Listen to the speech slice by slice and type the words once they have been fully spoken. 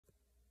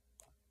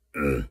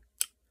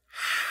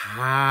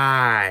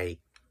Hi,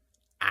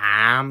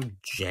 I'm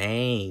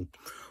Jane.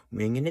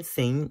 We're gonna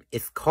sing.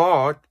 It's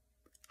called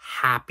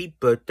Happy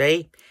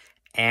Birthday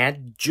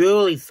Aunt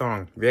Julie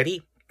song.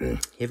 Ready? Here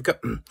we go.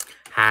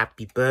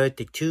 Happy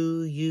birthday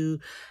to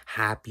you.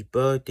 Happy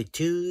birthday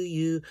to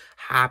you.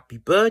 Happy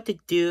birthday,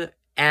 dear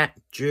Aunt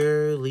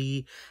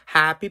Julie.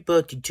 Happy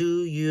birthday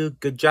to you.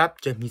 Good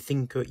job, Jamie.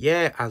 Sing good.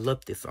 Yeah, I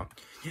love this song.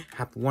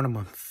 One of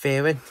my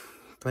favorite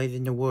plays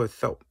in the world.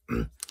 So,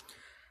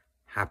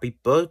 happy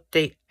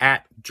birthday,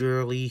 Aunt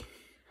Julie.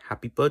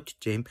 Happy birthday,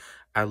 James.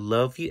 I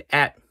love you,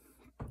 Aunt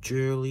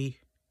Julie.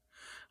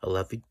 I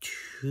love you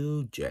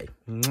too, Jay.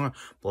 Mwah.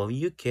 Love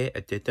you, kid. I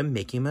did the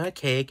making a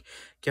cake.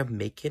 I'm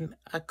making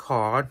a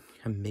card.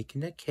 I'm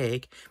making a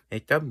cake.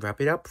 Make them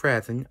wrap it up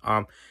present.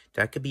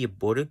 That could be a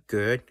border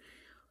good.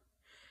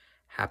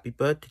 Happy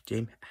birthday,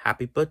 James.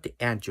 Happy birthday,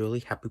 Aunt Julie.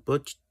 Happy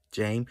birthday,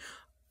 James.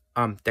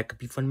 That could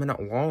be fun minute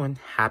one.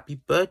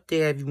 Happy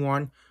birthday,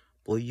 everyone.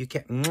 Well, you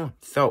can. Mwah.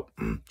 So,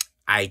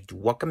 I do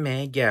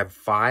recommend you have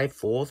 5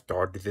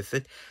 4-star. This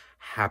is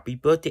happy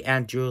birthday,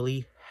 Aunt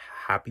Julie.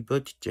 Happy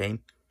birthday, James.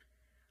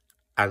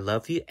 I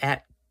love you,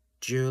 Aunt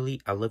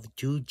Julie. I love you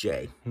too,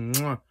 Jay.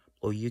 Mwah.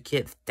 Well, you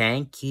kids,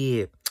 thank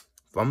you.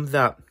 Thumbs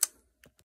up.